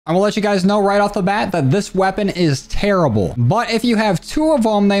I'm gonna let you guys know right off the bat that this weapon is terrible. But if you have two of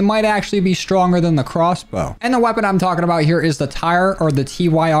them, they might actually be stronger than the crossbow. And the weapon I'm talking about here is the TYR or the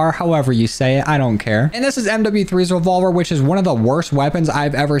TYR, however you say it, I don't care. And this is MW3's Revolver, which is one of the worst weapons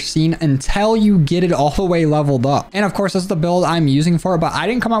I've ever seen until you get it all the way leveled up. And of course, this is the build I'm using for it, but I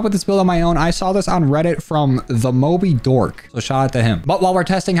didn't come up with this build on my own. I saw this on Reddit from the Moby Dork. So shout out to him. But while we're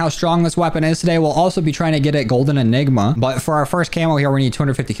testing how strong this weapon is today, we'll also be trying to get it Golden Enigma. But for our first camo here, we need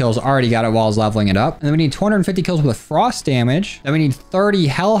 250 kills. Already got it while I was leveling it up. And then we need 250 kills with frost damage. Then we need 30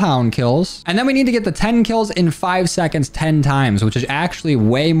 hellhound kills. And then we need to get the 10 kills in 5 seconds 10 times, which is actually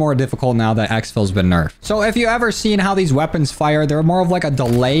way more difficult now that exfil's been nerfed. So if you ever seen how these weapons fire, they're more of like a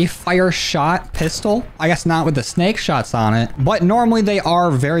delay fire shot pistol. I guess not with the snake shots on it, but normally they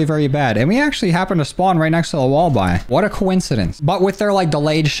are very, very bad. And we actually happen to spawn right next to the wall by. What a coincidence. But with their like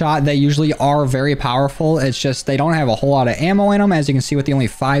delayed shot, they usually are very powerful. It's just they don't have a whole lot of ammo in them, as you can see with the only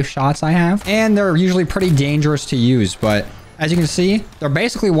 5 shots I have. And they're usually pretty dangerous to use, but as you can see, they're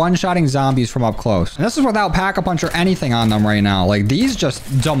basically one-shotting zombies from up close. And this is without Pack-a-Punch or anything on them right now. Like, these just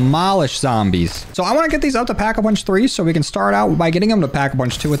demolish zombies. So I want to get these up to Pack-a-Punch 3 so we can start out by getting them to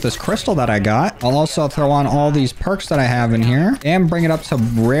Pack-a-Punch 2 with this crystal that I got. I'll also throw on all these perks that I have in here and bring it up to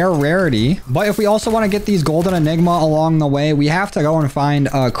rarity. But if we also want to get these Golden Enigma along the way, we have to go and find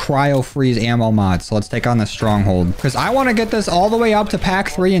a Cryo Freeze ammo mod. So let's take on this Stronghold, because I want to get this all the way up to Pack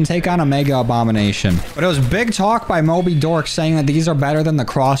 3 and take on a Mega Abomination. But it was big talk by Moby Dork saying that these are better than the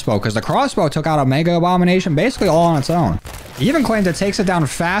crossbow, because the crossbow took out a Mega Abomination basically all on its own. He even claims it takes it down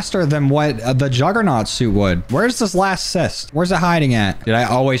faster than what the Juggernaut suit would. Where's this last cyst? Where's it hiding at? Did I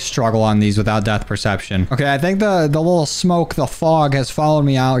always struggle on these without depth perception? Okay, I think the little smoke, the fog has followed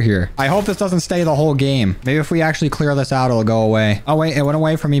me out here. I hope this doesn't stay the whole game. Maybe if we actually clear this out, it'll go away. Oh wait, it went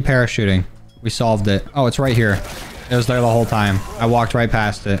away from me parachuting. We solved it. Oh, it's right here. It was there the whole time. I walked right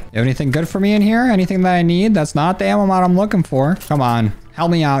past it. You have anything good for me in here? Anything that I need? That's not the ammo mod I'm looking for. Come on.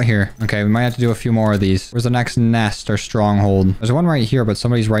 Help me out here. Okay, we might have to do a few more of these. Where's the next nest or stronghold? There's one right here, but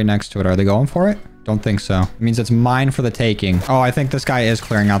somebody's right next to it. Are they going for it? Don't think so. It means it's mine for the taking. Oh, I think this guy is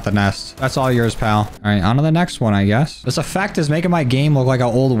clearing out the nest. That's all yours, pal. All right, on to the next one, I guess. This effect is making my game look like an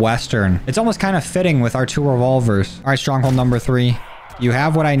old Western. It's almost kind of fitting with our 2 revolvers. All right, stronghold number 3. You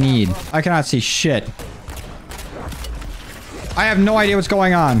have what I need. I cannot see shit. I have no idea what's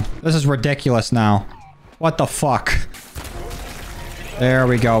going on. This is ridiculous now. What the fuck? There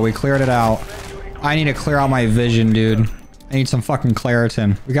we go. We cleared it out. I need to clear out my vision, dude. I need some fucking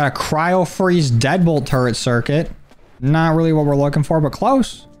Claritin. We got a Cryo Freeze Deadbolt turret circuit. Not really what we're looking for, but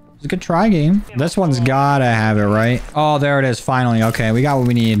close. It's a good try game. This one's gotta have it, right? Oh, there it is. Finally. Okay, we got what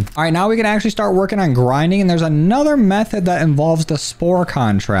we need. All right, now we can actually start working on grinding. And there's another method that involves the Spore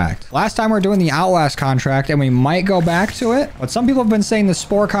contract. Last time we were doing the Outlast contract, and we might go back to it. But some people have been saying the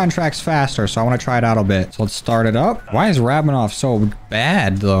Spore contract's faster, so I want to try it out a bit. So let's start it up. Why is Rabinoff so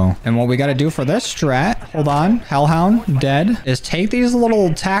bad, though? And what we got to do for this strat, hold on, Hellhound, dead, is take these little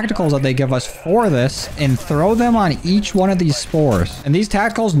tacticals that they give us for this and throw them on each one of these spores. And these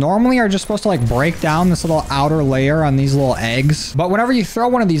tacticals normally are just supposed to like break down this little outer layer on these little eggs. But whenever you throw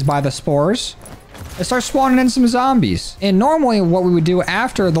one of these by the spores, it starts spawning in some zombies. And normally what we would do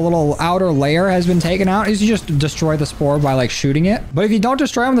after the little outer layer has been taken out is you just destroy the spore by like shooting it. But if you don't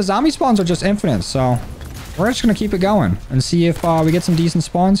destroy them, the zombie spawns are just infinite. So we're just going to keep it going and see if we get some decent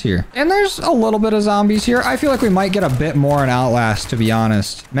spawns here. And there's a little bit of zombies here. I feel like we might get a bit more in Outlast, to be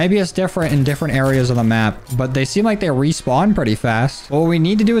honest. Maybe it's different in different areas of the map, but they seem like they respawn pretty fast. What we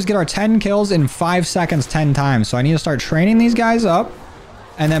need to do is get our 10 kills in 5 seconds 10 times. So I need to start training these guys up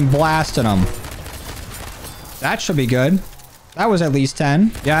and then blasting them. That should be good. That was at least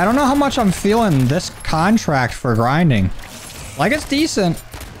 10. Yeah, I don't know how much I'm feeling this contract for grinding. Like, it's decent.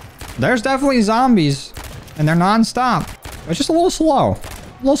 There's definitely zombies. And they're non-stop. It's just a little slow.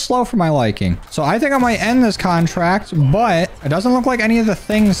 A little slow for my liking. So I think I might end this contract, but it doesn't look like any of the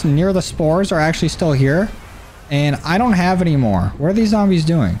things near the spores are actually still here. And I don't have any more. What are these zombies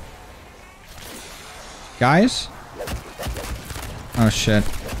doing? Guys? Oh, shit.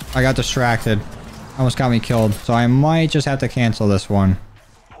 I got distracted. Almost got me killed. So I might just have to cancel this one.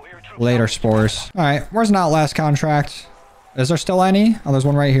 Later, spores. All right. Where's an Outlast contract? Is there still any? Oh, there's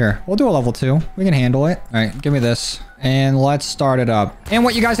one right here. We'll do a level 2. We can handle it. All right, give me this. And let's start it up. And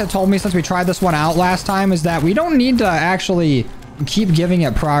what you guys have told me since we tried this one out last time is that we don't need to actually keep giving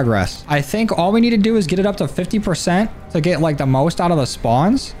it progress. I think all we need to do is get it up to 50% to get like the most out of the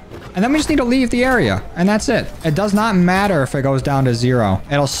spawns. And then we just need to leave the area. And that's it. It does not matter if it goes down to 0.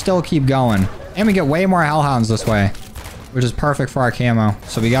 It'll still keep going. And we get way more hellhounds this way, which is perfect for our camo.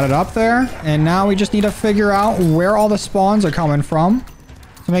 So we got it up there, and now we just need to figure out where all the spawns are coming from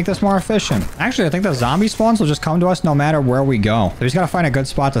to make this more efficient. Actually, I think the zombie spawns will just come to us no matter where we go. So we just gotta find a good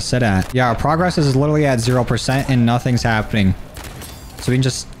spot to sit at. Yeah, our progress is literally at 0% and nothing's happening. So we can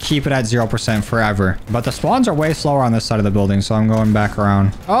just keep it at 0% forever. But the spawns are way slower on this side of the building, so I'm going back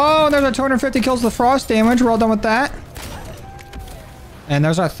around. Oh, there's our 250 kills with frost damage. We're all done with that. And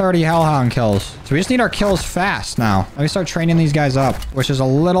there's our 30 hellhound kills. So we just need our kills fast now. Let me start training these guys up, which is a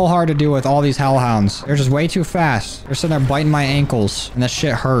little hard to do with all these hellhounds. They're just way too fast. They're sitting there biting my ankles, and this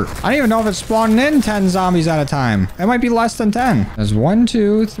shit hurt. I don't even know if it's spawning in 10 zombies at a time. It might be less than 10. There's 1,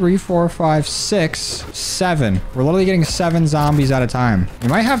 2, 3, 4, 5, 6, 7. We're literally getting 7 zombies at a time. You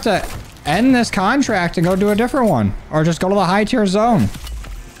might have to end this contract and go do a different one, or just go to the high tier zone.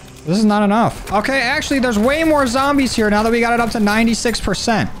 This is not enough. Okay, actually, there's way more zombies here now that we got it up to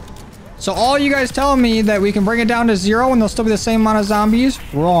 96%. So all you guys telling me that we can bring it down to 0 and there'll still be the same amount of zombies?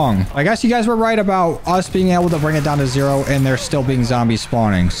 Wrong. I guess you guys were right about us being able to bring it down to 0 and there still being zombies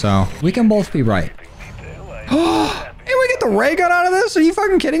spawning. So we can both be right. And we get the ray gun out of this? Are you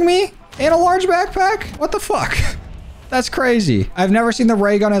fucking kidding me? And a large backpack? What the fuck? That's crazy. I've never seen the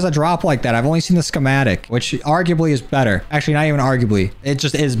ray gun as a drop like that. I've only seen the schematic, which arguably is better. Actually, not even arguably. It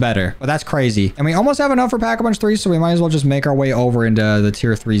just is better. But that's crazy. And we almost have enough for Pack-a-Punch 3, so we might as well just make our way over into the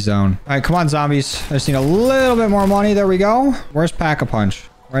tier 3 zone. All right, come on, zombies. I just need a little bit more money. There we go. Where's Pack-a-Punch?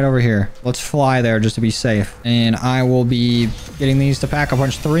 Right over here. Let's fly there just to be safe. And I will be getting these to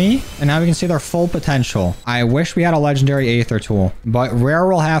Pack-a-Punch 3. And now we can see their full potential. I wish we had a legendary Aether tool, but rare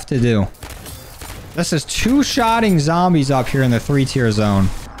will have to do. This is 2-shotting zombies up here in the 3-tier zone.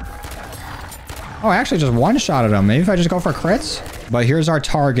 Oh, I actually just one-shotted them. Maybe if I just go for crits? But here's our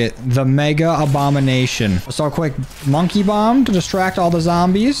target, the Mega Abomination. Let's throw a quick monkey bomb to distract all the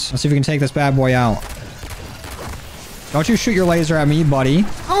zombies. Let's see if we can take this bad boy out. Don't you shoot your laser at me, buddy.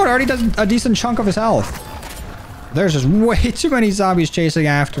 Oh, it already does a decent chunk of his health. There's just way too many zombies chasing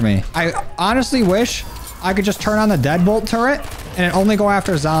after me. I honestly wish I could just turn on the deadbolt turret and it only go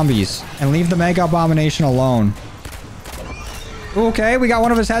after zombies and leave the Mega Abomination alone. Okay, we got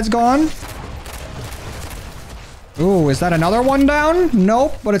one of his heads gone. Ooh, is that another one down?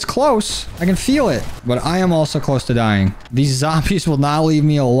 Nope, but it's close. I can feel it. But I am also close to dying. These zombies will not leave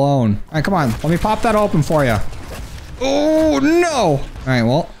me alone. All right, come on. Let me pop that open for you. Oh, no. All right,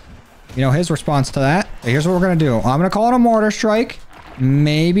 well, you know, his response to that. Okay, here's what we're going to do. I'm going to call it a mortar strike.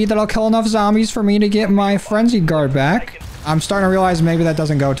 Maybe that'll kill enough zombies for me to get my frenzied guard back. I'm starting to realize maybe that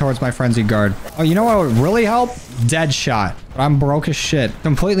doesn't go towards my frenzied guard. Oh, you know what would really help? Dead shot. But I'm broke as shit.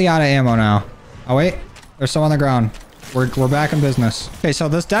 Completely out of ammo now. Oh, wait. There's some on the ground. We're back in business. Okay, so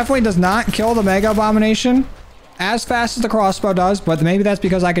this definitely does not kill the Mega Abomination as fast as the crossbow does, but maybe that's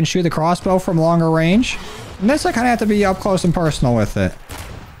because I can shoot the crossbow from longer range. And this I kind of have to be up close and personal with it.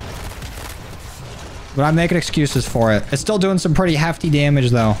 But I'm making excuses for it. It's still doing some pretty hefty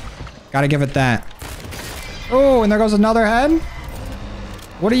damage, though. Gotta give it that. Oh, and there goes another head.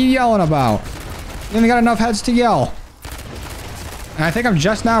 What are you yelling about? You haven't got enough heads to yell. And I think I'm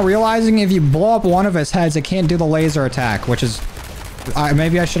just now realizing if you blow up one of his heads, it can't do the laser attack, which is...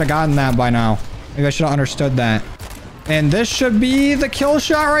 maybe I should have gotten that by now. Maybe I should have understood that. And this should be the kill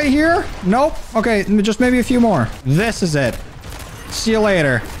shot right here. Nope. Okay, just maybe a few more. This is it. See you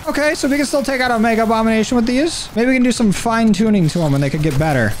later. Okay, so we can still take out a Mega Abomination with these. Maybe we can do some fine-tuning to them and they could get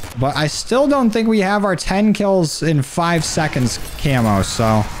better. But I still don't think we have our 10 kills in 5 seconds camo,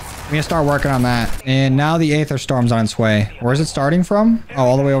 so... we need to start working on that. And now the Aether Storm's on its way. Where's it starting from? Oh,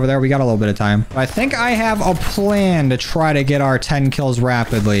 all the way over there. We got a little bit of time. But I think I have a plan to try to get our 10 kills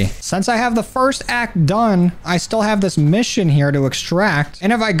rapidly. Since I have the first act done, I still have this mission here to extract.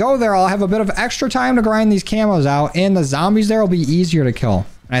 And if I go there, I'll have a bit of extra time to grind these camos out. And the zombies there will be easier to kill.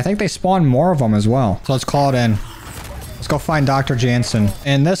 And I think they spawn more of them as well. So let's call it in. Let's go find Dr. Jansen.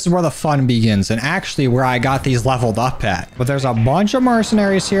 And this is where the fun begins. And actually where I got these leveled up at. But there's a bunch of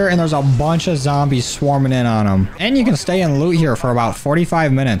mercenaries here. And there's a bunch of zombies swarming in on them. And you can stay and loot here for about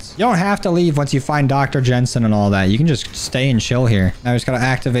 45 minutes. You don't have to leave once you find Dr. Jansen and all that. You can just stay and chill here. Now I just got to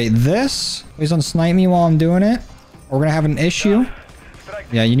activate this. Please don't snipe me while I'm doing it. Or we're going to have an issue.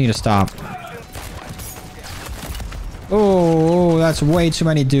 Yeah, you need to stop. Oh, that's way too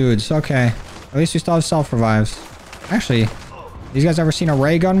many dudes. Okay. At least we still have self-revives. Actually, these guys ever seen a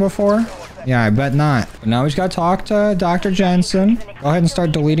ray gun before? Yeah, I bet not. But now we just gotta talk to Dr. Jensen. Go ahead and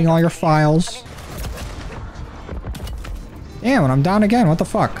start deleting all your files. Damn, and I'm down again. What the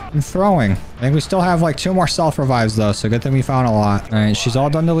fuck? I'm throwing. I think we still have like 2 more self-revives though, so good thing we found a lot. All right, she's all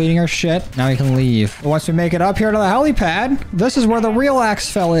done deleting her shit. Now we can leave. But once we make it up here to the helipad, this is where the real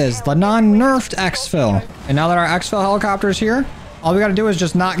exfil is. The non-nerfed exfil. And now that our exfil helicopter is here, all we gotta do is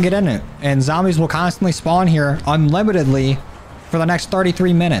just not get in it. And zombies will constantly spawn here unlimitedly for the next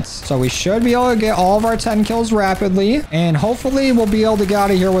 33 minutes. So we should be able to get all of our 10 kills rapidly. And hopefully we'll be able to get out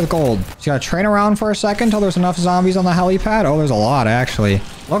of here with gold. Just gotta train around for a second until there's enough zombies on the helipad. Oh, there's a lot actually.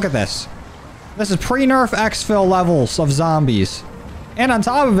 Look at this. This is pre-nerf exfil levels of zombies. And on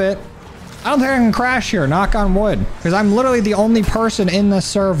top of it, I don't think I can crash here, knock on wood. Because I'm literally the only person in this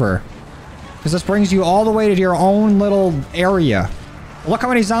server. Because this brings you all the way to your own little area. Look how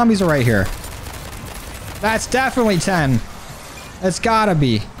many zombies are right here. That's definitely 10. It's gotta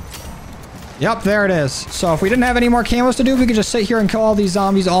be. Yep, there it is. So if we didn't have any more camos to do, we could just sit here and kill all these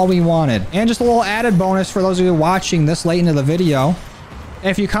zombies all we wanted. And just a little added bonus for those of you watching this late into the video.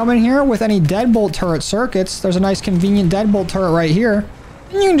 If you come in here with any deadbolt turret circuits, there's a nice convenient deadbolt turret right here.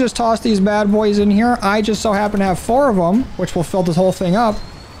 And you can just toss these bad boys in here. I just so happen to have 4 of them, which will fill this whole thing up.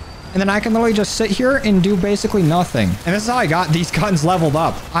 And then I can literally just sit here and do basically nothing. And this is how I got these guns leveled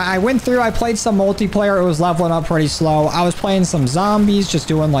up. I went through, I played some multiplayer. It was leveling up pretty slow. I was playing some zombies, just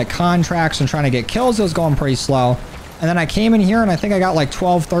doing like contracts and trying to get kills. It was going pretty slow. And then I came in here and I think I got like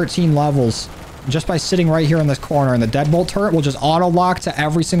 12, 13 levels just by sitting right here in this corner. And the deadbolt turret will just auto lock to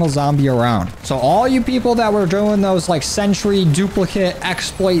every single zombie around. So all you people that were doing those like sentry duplicate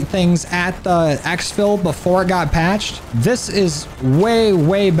exploit things at the exfil before it got patched, this is way,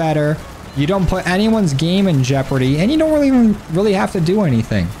 way better. You don't put anyone's game in jeopardy and you don't really have to do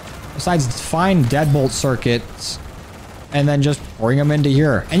anything besides find deadbolt circuits and then just bring them into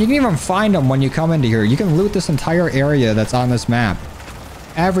here. And you can even find them when you come into here. You can loot this entire area that's on this map.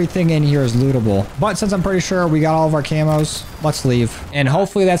 Everything in here is lootable. But since I'm pretty sure we got all of our camos, let's leave. And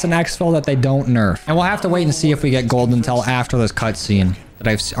hopefully that's an exfil that they don't nerf. And we'll have to wait and see if we get gold until after this cutscene that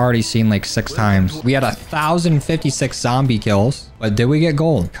I've already seen like 6 times. We had 1,056 zombie kills, but did we get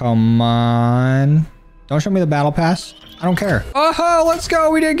gold? Come on. Don't show me the battle pass. I don't care. Oh, let's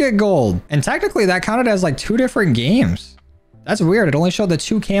go. We did get gold. And technically that counted as like 2 different games. That's weird. It only showed the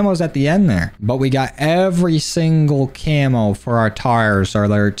 2 camos at the end there. But we got every single camo for our TYRs or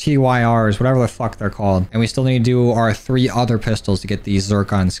their TYRs, whatever the fuck they're called. And we still need to do our 3 other pistols to get the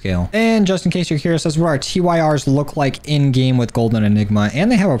zircon scale. And just in case you're curious, this is what our TYRs look like in game with Golden Enigma.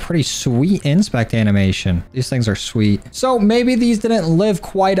 And they have a pretty sweet inspect animation. These things are sweet. So maybe these didn't live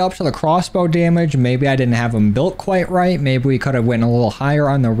quite up to the crossbow damage. Maybe I didn't have them built quite right. Maybe we could have went a little higher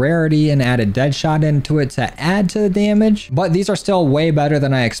on the rarity and added Deadshot into it to add to the damage. But these are still way better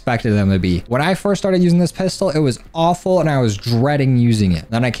than I expected them to be. When I first started using this pistol, it was awful and I was dreading using it.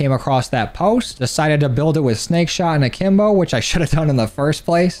 Then I came across that post, decided to build it with snake shot and akimbo, which I should have done in the first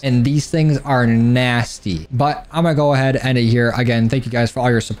place. And these things are nasty. But I'm gonna go ahead and end it here. Again, thank you guys for all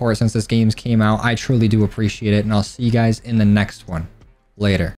your support since this game's came out. I truly do appreciate it. And I'll see you guys in the next one. Later.